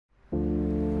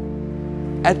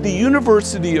At the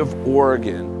University of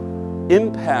Oregon,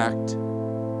 impact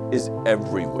is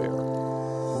everywhere.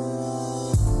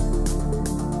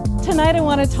 Tonight I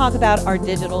want to talk about our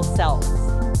digital selves.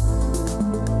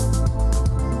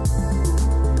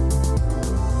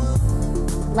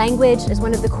 Language is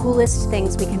one of the coolest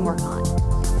things we can work on.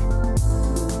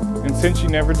 And since you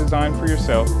never designed for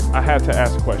yourself, I had to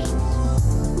ask questions.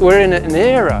 We're in an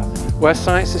era where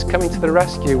science is coming to the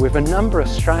rescue with a number of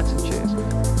strategies.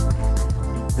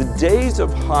 The days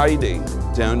of hiding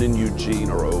down in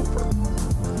Eugene are over.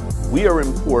 We are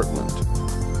in Portland.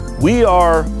 We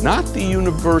are not the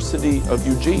University of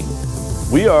Eugene.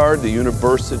 We are the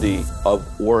University of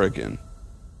Oregon.